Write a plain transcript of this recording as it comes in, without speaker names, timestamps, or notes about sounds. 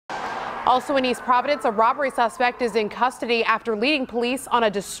Also in East Providence, a robbery suspect is in custody after leading police on a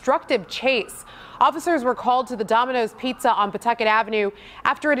destructive chase. Officers were called to the Domino's Pizza on Pawtucket Avenue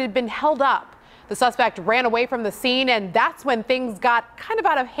after it had been held up. The suspect ran away from the scene, and that's when things got kind of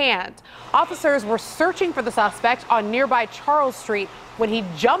out of hand. Officers were searching for the suspect on nearby Charles Street when he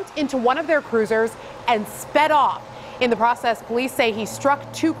jumped into one of their cruisers and sped off. In the process, police say he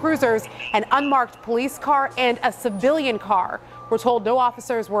struck two cruisers, an unmarked police car, and a civilian car. We're told no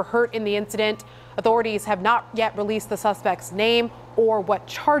officers were hurt in the incident. Authorities have not yet released the suspect's name or what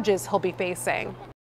charges he'll be facing.